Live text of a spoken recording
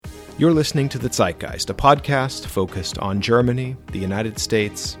You're listening to The Zeitgeist, a podcast focused on Germany, the United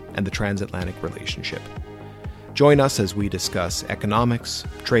States, and the transatlantic relationship. Join us as we discuss economics,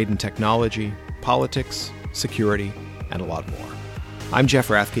 trade and technology, politics, security, and a lot more. I'm Jeff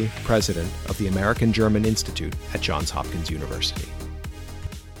Rathke, president of the American-German Institute at Johns Hopkins University.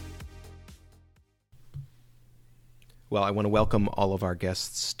 Well, I want to welcome all of our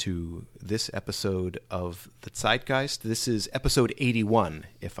guests to this episode of The Zeitgeist. This is episode 81,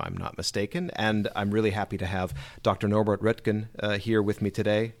 if I'm not mistaken, and I'm really happy to have Dr. Norbert Röttgen here with me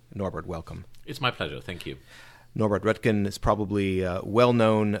today. Norbert, welcome. It's my pleasure. Thank you. Norbert Röttgen is probably well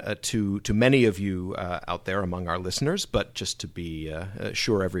known to many of you out there among our listeners, but just to be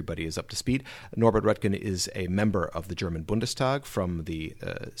sure everybody is up to speed, Norbert Röttgen is a member of the German Bundestag from the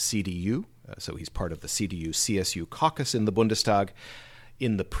CDU. So he's part of the CDU-CSU caucus in the Bundestag.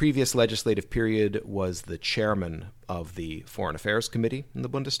 In the previous legislative period was the chairman of the Foreign Affairs Committee in the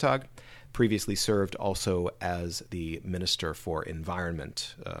Bundestag. Previously served also as the Minister for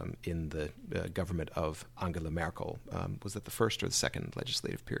Environment in the government of Angela Merkel. Was that the first or the second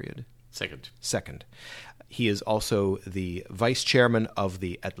legislative period? Second. He is also the vice chairman of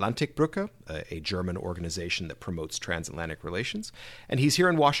the Atlantik-Brücke, a German organization that promotes transatlantic relations. And he's here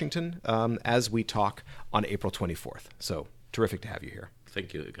in Washington as we talk on April 24th. So terrific to have you here.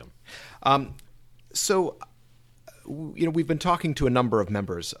 Thank you, Ilka. We've been talking to a number of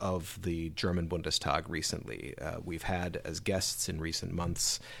members of the German Bundestag recently. We've had as guests in recent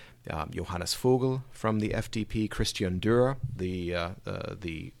months Johannes Vogel from the FDP, Christian Dürr,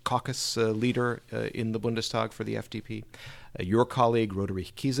 the caucus leader in the Bundestag for the FDP, your colleague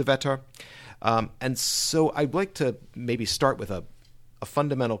Roderich Kiesewetter. And so I'd like to maybe start with a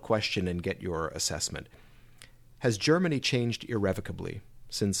fundamental question and get your assessment. Has Germany changed irrevocably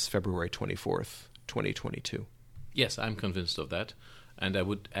since February 24th, 2022? Yes, I'm convinced of that. And I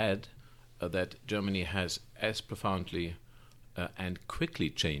would add that Germany has as profoundly and quickly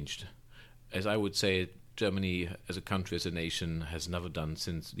changed as I would say Germany as a country, as a nation, has never done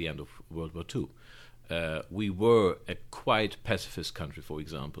since the end of World War II. We were a quite pacifist country, for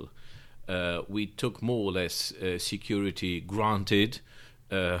example. We took more or less security granted,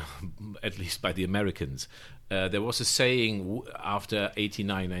 at least by the Americans. There was a saying after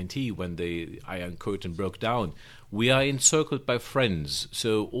 1890 when the Iron Curtain broke down, we are encircled by friends.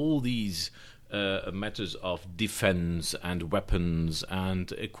 So all these matters of defense and weapons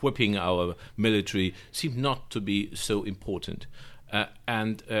and equipping our military seemed not to be so important.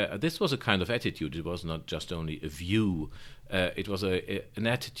 And this was a kind of attitude. It was not just only a view. It was an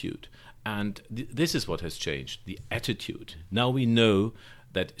attitude. And this is what has changed, the attitude. Now we know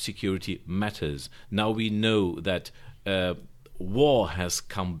that security matters. Now we know that war has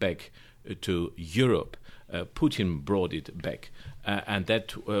come back to Europe. Putin brought it back, and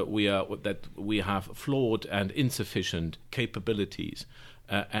that we have flawed and insufficient capabilities,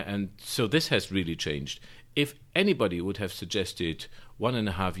 and so this has really changed. If anybody would have suggested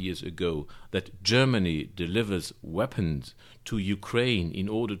 1.5 years ago that Germany delivers weapons to Ukraine in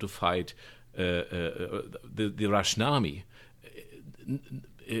order to fight the Russian army,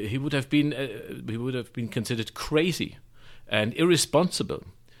 he would have been considered crazy and irresponsible.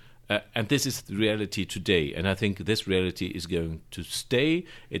 And this is the reality today, and I think this reality is going to stay.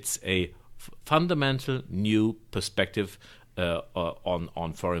 It's a fundamental new perspective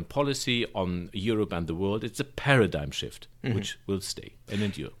on foreign policy, on Europe and the world. It's a paradigm shift, which will stay and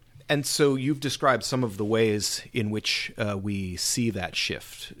endure. And so you've described some of the ways in which we see that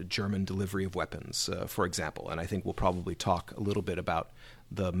shift, German delivery of weapons, for example, and I think we'll probably talk a little bit about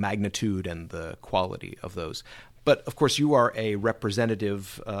the magnitude and the quality of those. But, of course, you are a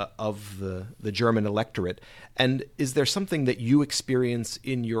representative of the German electorate. And is there something that you experience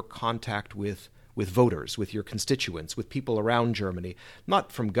in your contact with voters, with your constituents, with people around Germany,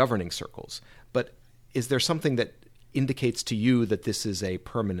 not from governing circles, but is there something that indicates to you that this is a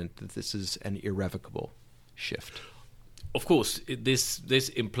permanent, that this is an irrevocable shift? Of course, this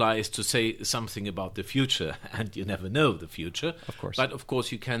implies to say something about the future, and you never know the future. Of course. But, of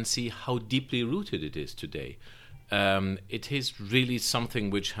course, you can see how deeply rooted it is today. It is really something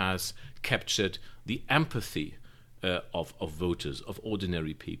which has captured the empathy of voters, of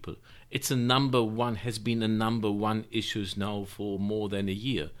ordinary people. It's has been a number one issue now for more than a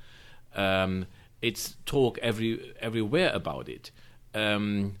year. It's talk everywhere about it.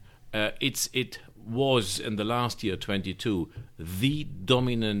 It was in the last year, 22, the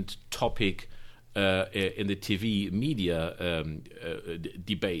dominant topic in the TV media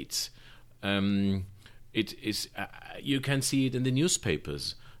debates. It is. You can see it in the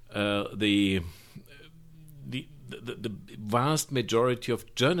newspapers. The the vast majority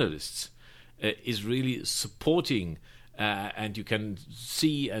of journalists is really supporting, and you can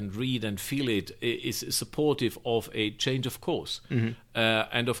see and read and feel it, is supportive of a change of course.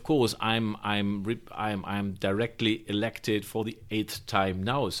 And of course, I'm directly elected for the 8th time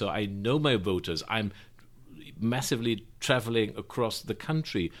now, so I know my voters. I'm massively traveling across the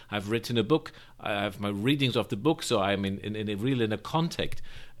country. I've written a book. I have my readings of the book, so I'm in a contact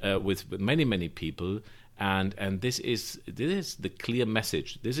with many people. And this is the clear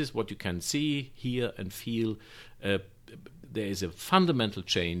message. This is what you can see, hear, and feel. There is a fundamental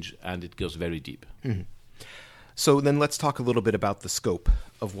change, and it goes very deep. Mm-hmm. So then, let's talk a little bit about the scope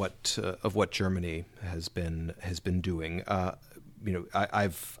of what Germany has been doing.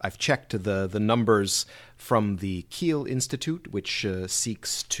 I've checked the numbers from the Kiel Institute, which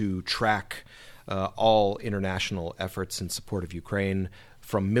seeks to track all international efforts in support of Ukraine,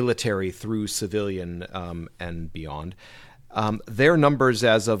 from military through civilian and beyond. Their numbers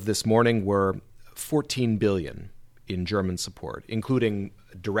as of this morning were 14 billion in German support, including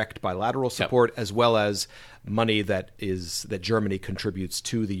direct bilateral support, as well as money that Germany contributes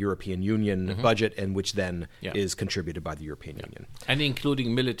to the European Union budget, and which then is contributed by the European Union. And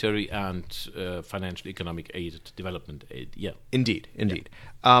including military and financial economic aid, development aid. Indeed.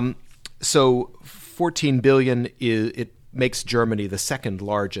 So 14 billion, it makes Germany the second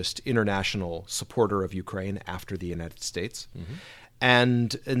largest international supporter of Ukraine after the United States.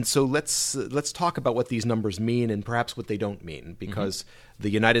 And so let's talk about what these numbers mean and perhaps what they don't mean, because the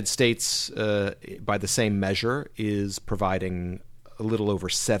United States, by the same measure, is providing a little over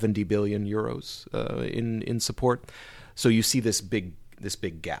 70 billion euros in support. So you see this big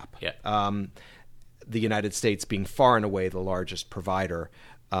gap. The United States being far and away the largest provider,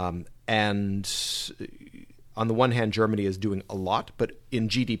 and on the one hand, Germany is doing a lot, but in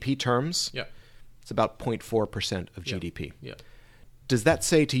GDP terms, it's about 0.4% of GDP. Does that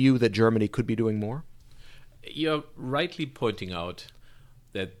say to you that Germany could be doing more? You're rightly pointing out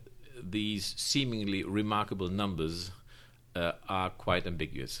that these seemingly remarkable numbers are quite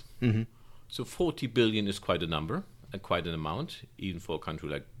ambiguous. So 40 billion is quite a number and quite an amount, even for a country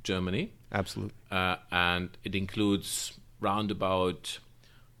like Germany. Absolutely. And it includes round about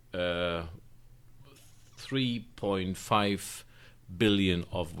 3.5 billion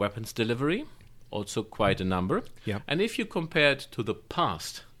of weapons delivery. Also quite a number. And if you compare it to the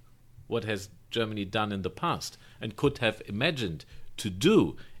past, what has Germany done in the past and could have imagined to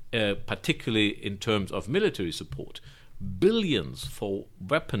do, particularly in terms of military support, billions for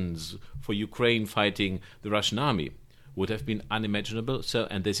weapons for Ukraine fighting the Russian army would have been unimaginable.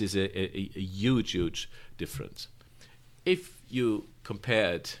 And this is a huge difference. If you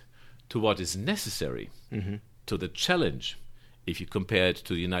compare it to what is necessary, to the challenge, if you compare it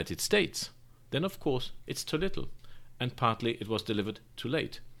to the United States, then of course it's too little, and partly it was delivered too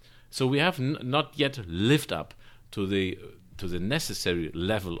late. So we have not yet lived up to the necessary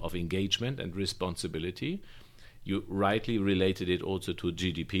level of engagement and responsibility. You rightly related it also to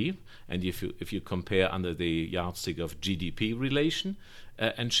GDP, and if you compare under the yardstick of GDP relation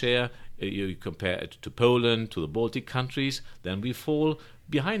and share, you compare it to Poland, to the Baltic countries, then we fall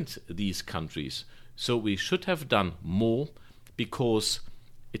behind these countries. So we should have done more, because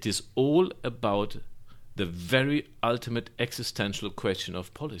it is all about the very ultimate existential question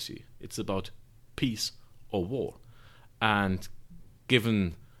of policy. It's about peace or war. And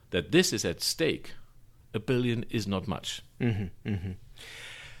given that this is at stake, 1 billion is not much.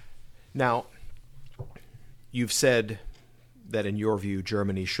 Now, you've said that in your view,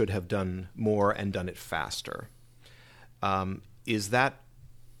 Germany should have done more and done it faster. Is that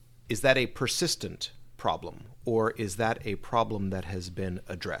a persistent problem, or is that a problem that has been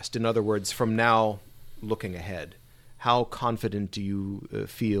addressed? In other words, from now looking ahead, how confident do you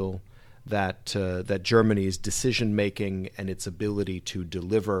feel that Germany's decision-making and its ability to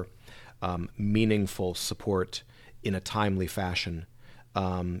deliver meaningful support in a timely fashion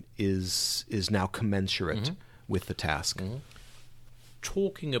is now commensurate with the task?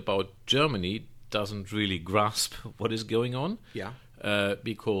 Talking about Germany doesn't really grasp what is going on,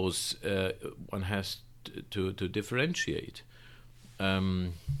 because one has to differentiate.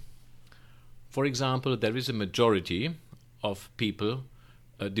 For example, there is a majority of people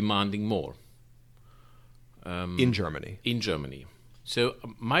demanding more. In Germany? In Germany. So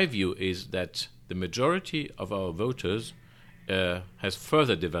my view is that the majority of our voters has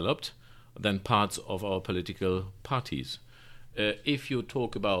further developed than parts of our political parties. If you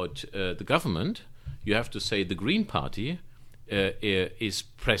talk about the government, you have to say the Green Party is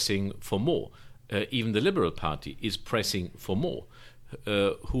pressing for more. Even the Liberal Party is pressing for more.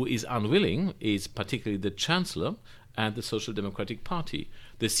 who is unwilling is particularly the Chancellor and the Social Democratic Party.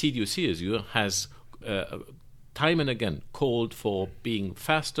 The CDU-CSU has time and again called for being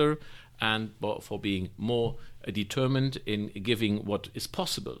faster and for being more determined in giving what is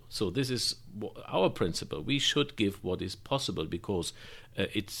possible. So this is our principle. We should give what is possible because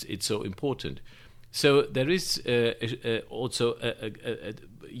it's so important. So there is also a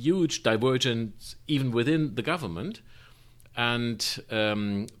huge divergence even within the government, and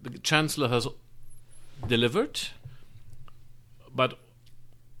the Chancellor has delivered, but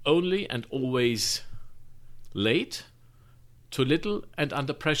only and always late, too little, and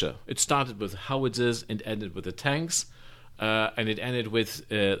under pressure. It started with howitzers and ended with the tanks, and it ended with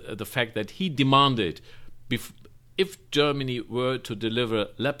the fact that he demanded if Germany were to deliver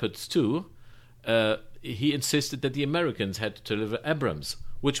Leopards 2, he insisted that the Americans had to deliver Abrams,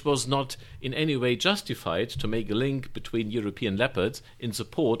 which was not in any way justified to make a link between European Leopards in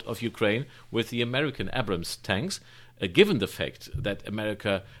support of Ukraine with the American Abrams tanks, given the fact that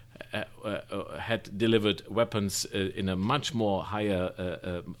America had delivered weapons in a much more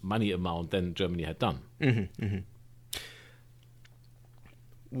higher money amount than Germany had done. Mm-hmm, mm-hmm.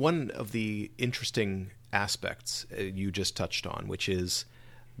 One of the interesting aspects you just touched on, which is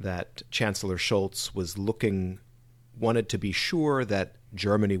that Chancellor Scholz wanted to be sure that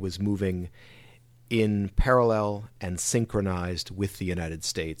Germany was moving in parallel and synchronized with the United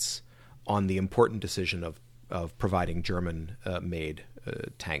States on the important decision of providing German-made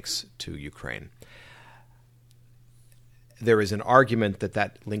tanks to Ukraine. There is an argument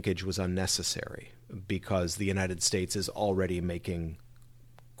that linkage was unnecessary because the United States is already making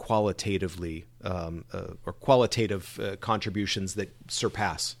qualitative contributions that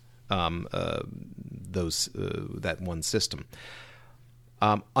surpass that one system.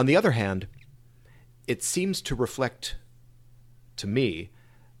 On the other hand, it seems to reflect, to me,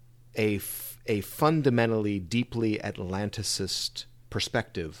 a fundamentally, deeply Atlanticist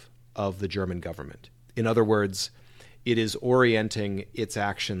perspective of the German government. In other words, it is orienting its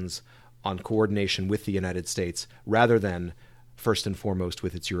actions on coordination with the United States rather than, first and foremost,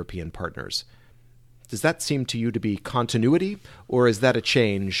 with its European partners. Does that seem to you to be continuity, or is that a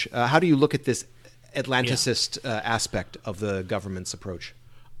change? How do you look at this Atlanticist aspect of the government's approach?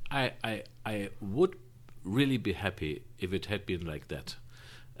 I would really be happy if it had been like that.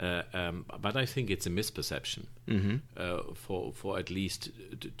 But I think it's a misperception for at least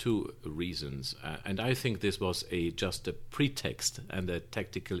two reasons. And I think this was just a pretext and a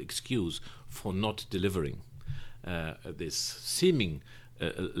tactical excuse for not delivering this seeming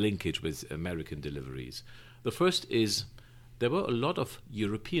linkage with American deliveries. The first is there were a lot of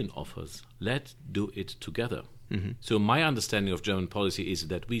European offers. Let's do it together. Mm-hmm. So my understanding of German policy is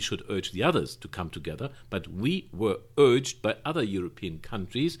that we should urge the others to come together, but we were urged by other European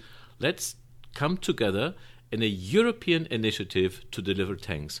countries, let's come together in a European initiative to deliver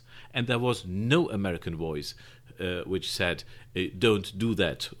tanks. And there was no American voice which said, don't do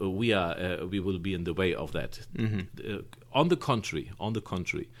that. We will be in the way of that. Mm-hmm. On the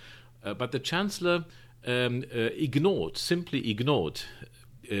contrary. But the Chancellor simply ignored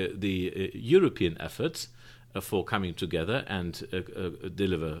the European efforts for coming together and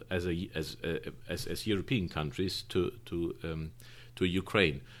deliver as European countries to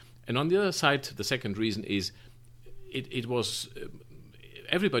Ukraine. And on the other side, the second reason is it was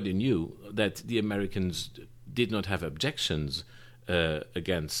everybody knew that the Americans did not have objections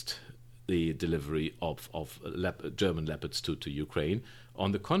against the delivery of German Leopards to Ukraine.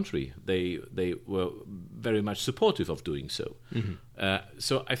 On the contrary, they were very much supportive of doing so. Mm-hmm.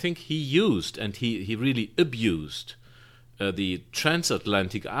 So I think he used and he really abused the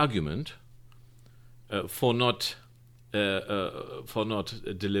transatlantic argument for not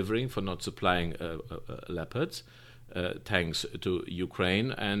delivering, for not supplying Leopards tanks to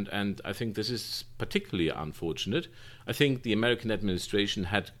Ukraine, and I think this is particularly unfortunate. I think the American administration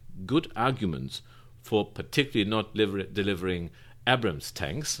had good arguments for particularly not delivering Abrams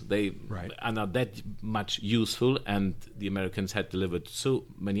tanks. They are not that much useful, and the Americans had delivered so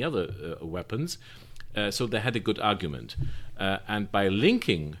many other weapons, so they had a good argument. And by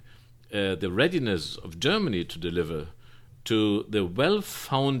linking the readiness of Germany to deliver to the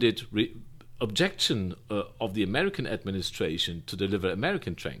well-founded objection of the American administration to deliver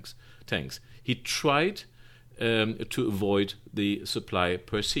American tanks, he tried to avoid the supply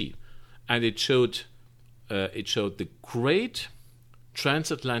per se. And it showed the great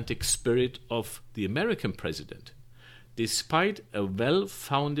transatlantic spirit of the American president. Despite a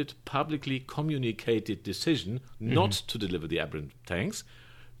well-founded, publicly communicated decision not to deliver the Abrams tanks,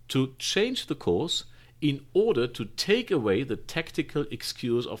 to change the course in order to take away the tactical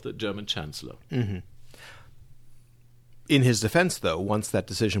excuse of the German Chancellor. Mm-hmm. In his defense, though, once that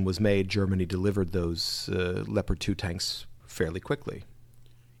decision was made, Germany delivered those Leopard 2 tanks fairly quickly.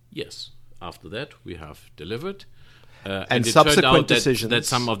 Yes. After that, we have delivered. And it subsequent turned out decisions... that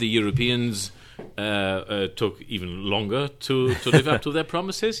some of the Europeans took even longer to live up to their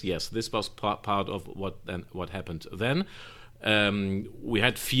promises. Yes, this was part of what happened then. We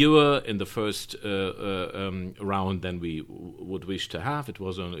had fewer in the first round than we would wish to have. It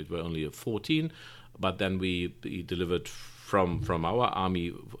were only 14, but then we delivered from our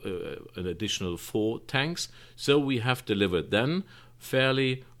army an additional 4 tanks. So we have delivered then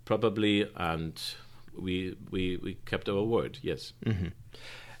fairly, probably, and we kept our word. Yes. Mm-hmm.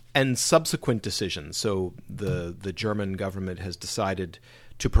 And subsequent decisions. So the German government has decided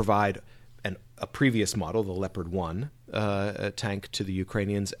to provide a previous model, the Leopard 1 tank, to the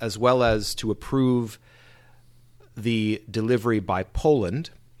Ukrainians, as well as to approve the delivery by Poland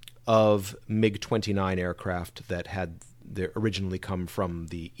of MiG-29 aircraft that had originally come from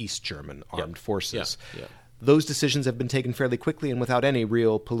the East German armed forces. Yeah. Those decisions have been taken fairly quickly and without any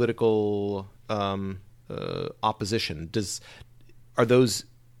real political opposition. Are those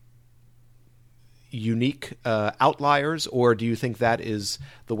unique outliers, or do you think that is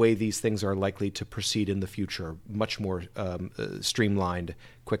the way these things are likely to proceed in the future, much more streamlined,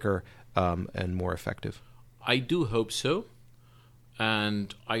 quicker, and more effective? I do hope so.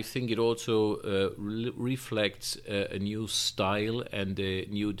 And I think it also reflects a new style and a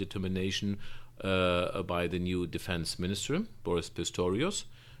new determination by the new defense minister, Boris Pistorius,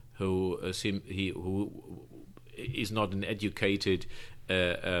 who is not an educated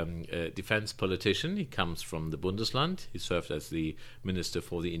defense politician. He comes from the Bundesland. He served as the Minister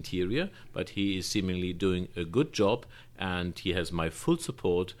for the Interior, but he is seemingly doing a good job, and he has my full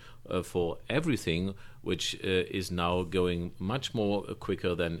support for everything, which is now going much more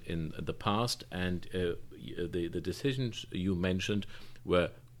quicker than in the past. And the decisions you mentioned were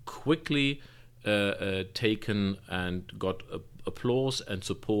quickly taken and got applause and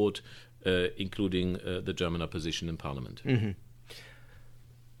support, including the German opposition in Parliament. Mm-hmm.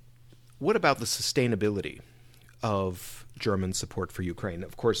 What about the sustainability of German support for Ukraine?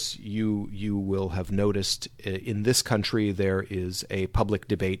 Of course, you will have noticed in this country there is a public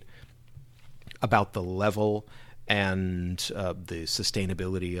debate about the level and the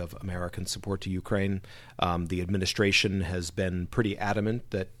sustainability of American support to Ukraine. The administration has been pretty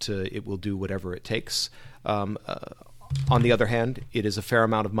adamant that it will do whatever it takes. On the other hand, it is a fair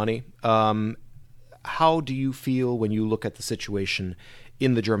amount of money. How do you feel when you look at the situation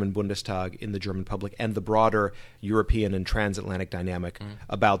in the German Bundestag, in the German public, and the broader European and transatlantic dynamic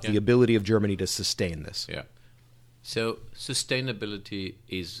about the ability of Germany to sustain this? Yeah. So sustainability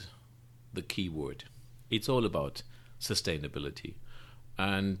is the key word. It's all about sustainability.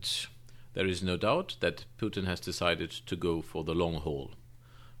 And there is no doubt that Putin has decided to go for the long haul.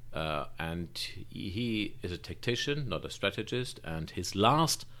 And he is a tactician, not a strategist, and his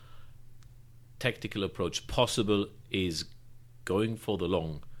last tactical approach possible is going for the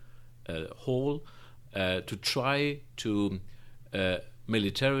long haul to try to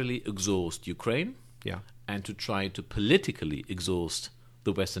militarily exhaust Ukraine and to try to politically exhaust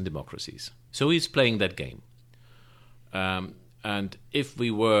the Western democracies. So he's playing that game. And if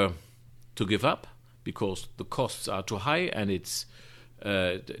we were to give up because the costs are too high and it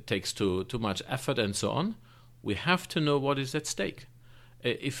takes too much effort and so on, we have to know what is at stake.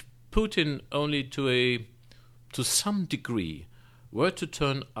 If Putin only to some degree were to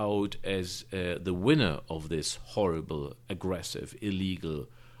turn out as the winner of this horrible, aggressive, illegal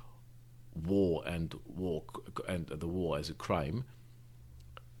war and the war as a crime,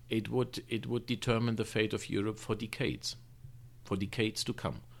 it would determine the fate of Europe for decades to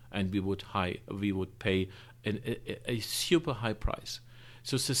come, and we would pay a super high price.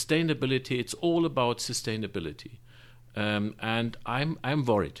 So sustainability, it's all about sustainability, and I'm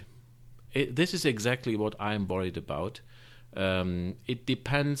worried. This is exactly what I'm worried about. It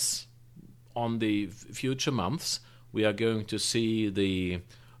depends on the future months. We are going to see the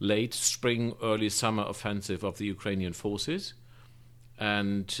late spring, early summer offensive of the Ukrainian forces,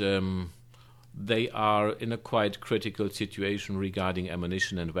 and they are in a quite critical situation regarding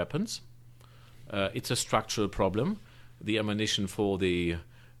ammunition and weapons. It's a structural problem. The ammunition for the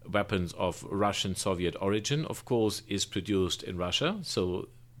weapons of Russian Soviet origin, of course, is produced in Russia, so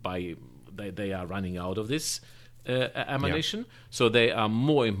they are running out of this ammunition. So they are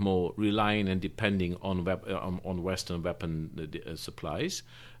more and more relying and depending on Western weapon supplies,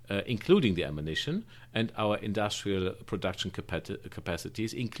 including the ammunition, and our industrial production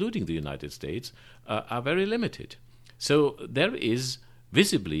capacities, including the United States, are very limited. So there is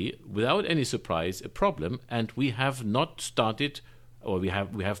visibly, without any surprise, a problem, and we have not started, or we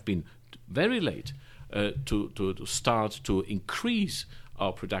have been very late to start to increase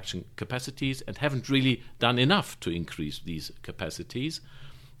our production capacities, and haven't really done enough to increase these capacities.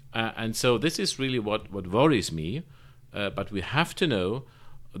 And so this is really what worries me. But we have to know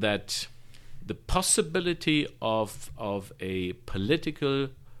that the possibility of a political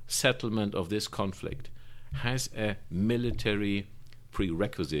settlement of this conflict has a military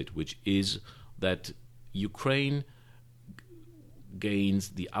prerequisite, which is that Ukraine gains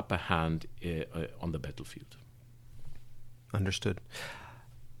the upper hand on the battlefield. Understood.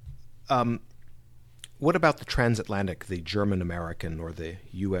 What about the transatlantic, the German-American or the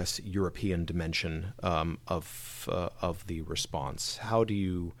U.S.-European dimension of the response? How do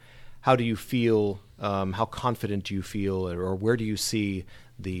you feel? How confident do you feel, or where do you see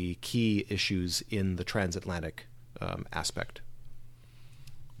the key issues in the transatlantic aspect?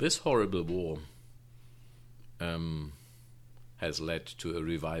 This horrible war has led to a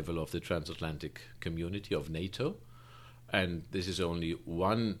revival of the transatlantic community of NATO, and this is only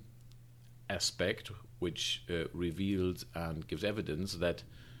one aspect which reveals and gives evidence that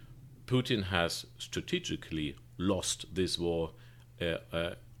Putin has strategically lost this war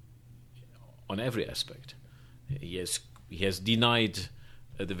on every aspect. He has denied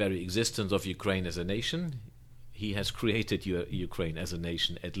the very existence of Ukraine as a nation. He has created Ukraine as a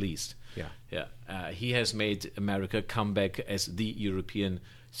nation, at least. He has made America come back as the European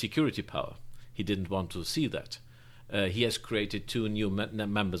security power. He didn't want to see that. He has created two new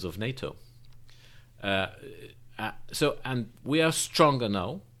members of NATO. And we are stronger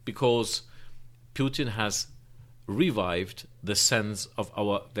now because Putin has revived the sense of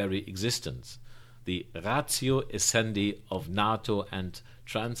our very existence. The ratio essendi of NATO and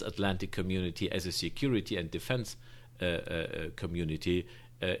transatlantic community as a security and defense community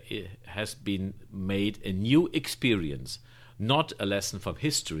has been made a new experience, not a lesson from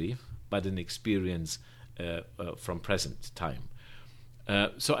history, but an experience from present time.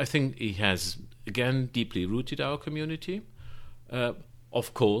 So I think he has, again, deeply rooted our community.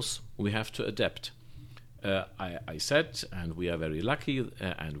 Of course, we have to adapt. I said, and we are very lucky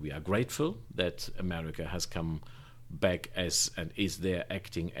and we are grateful that America has come back and is there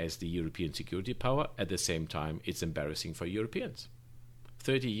acting as the European security power. At the same time, it's embarrassing for Europeans.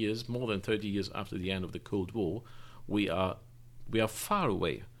 More than 30 years after the end of the Cold War, we are far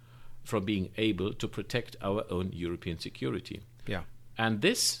away from being able to protect our own European security. Yeah. And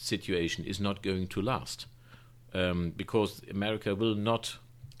this situation is not going to last because America will not,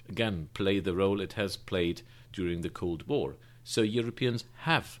 again, play the role it has played during the Cold War. So Europeans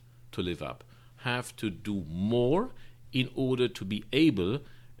have to live up, have to do more in order to be able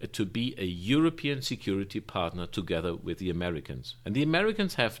to be a European security partner together with the Americans. And the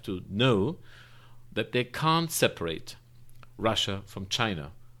Americans have to know that they can't separate Russia from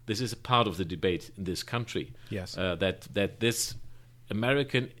China. This is a part of the debate in this country. Yes. That this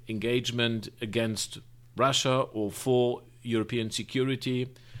American engagement against Russia or for European security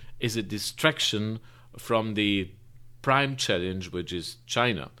is a distraction from the prime challenge, which is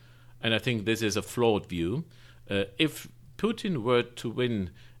China. And I think this is a flawed view. If Putin were to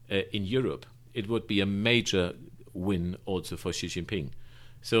win in Europe, it would be a major win also for Xi Jinping.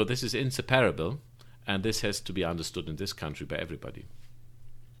 So this is inseparable, and this has to be understood in this country by everybody.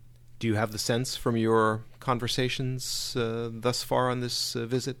 Do you have the sense from your conversations thus far on this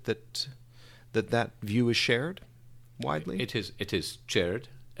visit that view is shared widely? It is shared.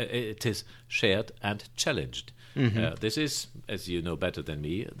 It is shared and challenged. Mm-hmm. This is, as you know better than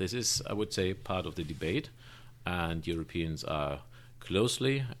me, this is, I would say, part of the debate, and Europeans are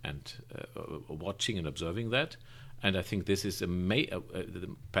closely and watching and observing that. And I think this is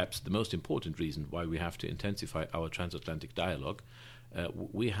perhaps the most important reason why we have to intensify our transatlantic dialogue.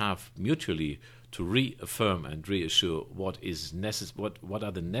 We have mutually to reaffirm and reassure what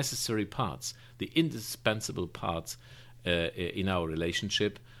are the necessary parts, the indispensable parts in our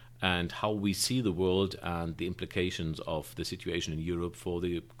relationship, and how we see the world and the implications of the situation in Europe for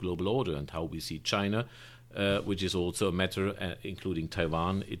the global order, and how we see China, which is also a matter, including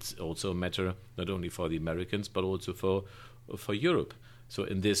Taiwan. It's also a matter not only for the Americans but also for Europe. So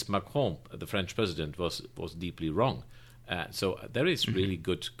in this, Macron, the French president, was deeply wrong. So there is really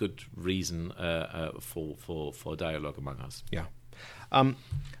good reason for dialogue among us. Yeah.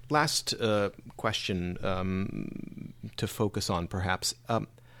 Last question to focus on, perhaps.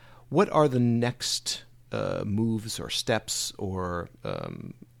 What are the next moves or steps or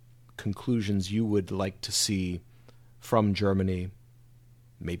conclusions you would like to see from Germany,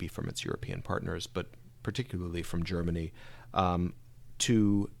 maybe from its European partners, but particularly from Germany,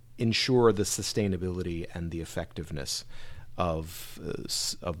 to ensure the sustainability and the effectiveness of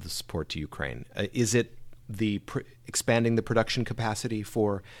the support to Ukraine? Is it expanding the production capacity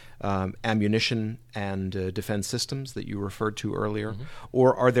for ammunition and defense systems that you referred to earlier? Mm-hmm.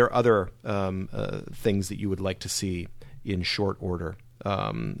 Or are there other things that you would like to see in short order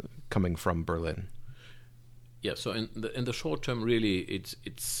coming from Berlin? Yeah, so in the short term, really,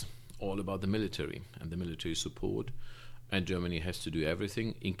 it's all about the military and the military support, and Germany has to do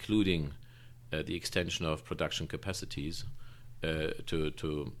everything, including the extension of production capacities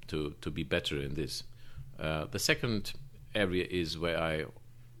to be better in this. The second area is where I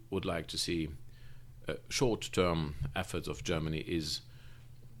would like to see short-term efforts of Germany is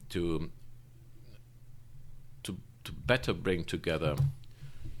to better bring together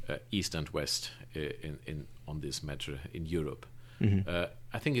East and West on this matter in Europe. Mm-hmm.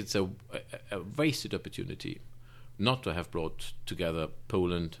 I think it's a wasted opportunity not to have brought together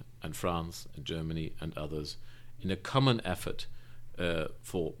Poland and France and Germany and others in a common effort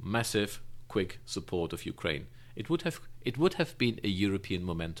for massive, quick support of Ukraine. It would have been a European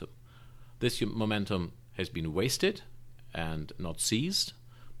momentum. This momentum has been wasted and not seized,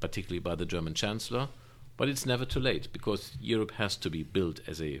 particularly by the German Chancellor. But it's never too late, because Europe has to be built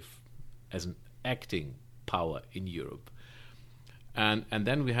as an acting power in Europe, and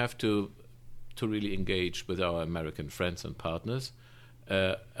then we have to really engage with our American friends and partners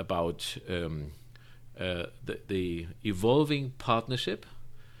about the evolving partnership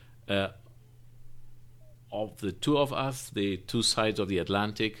of the two of us, the two sides of the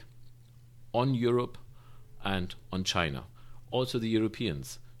Atlantic, on Europe and on China. Also, the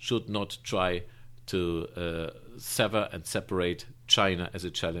Europeans should not try to sever and separate China as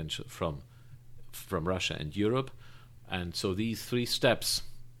a challenge from Russia and Europe. And so these three steps,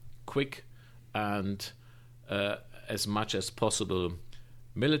 quick and as much as possible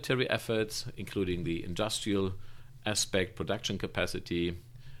military efforts, including the industrial aspect, production capacity,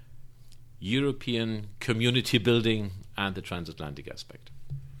 European community building, and the transatlantic aspect.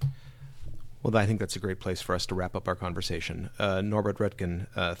 Well, I think that's a great place for us to wrap up our conversation. Norbert Röttgen,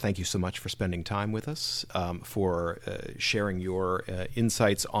 thank you so much for spending time with us, for sharing your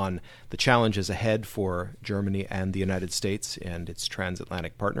insights on the challenges ahead for Germany and the United States and its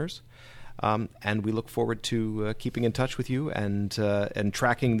transatlantic partners. And we look forward to keeping in touch with you and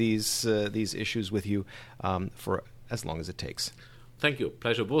tracking these issues with you for as long as it takes. Thank you.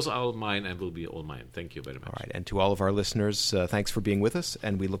 Pleasure was all mine and will be all mine. Thank you very much. All right. And to all of our listeners, thanks for being with us,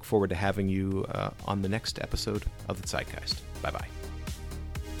 and we look forward to having you on the next episode of the Zeitgeist. Bye-bye.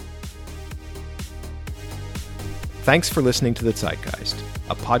 Thanks for listening to the Zeitgeist,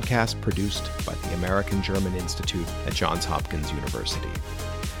 a podcast produced by the American German Institute at Johns Hopkins University.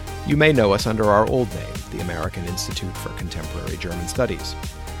 You may know us under our old name, the American Institute for Contemporary German Studies.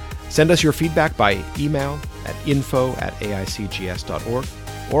 Send us your feedback by email at info@aicgs.org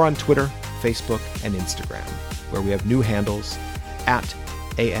or on Twitter, Facebook, and Instagram, where we have new handles at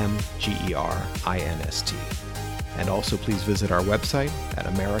AMGERINST. And also please visit our website at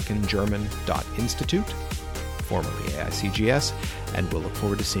americangerman.institute, formerly AICGS, and we'll look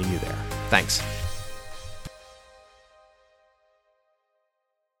forward to seeing you there. Thanks.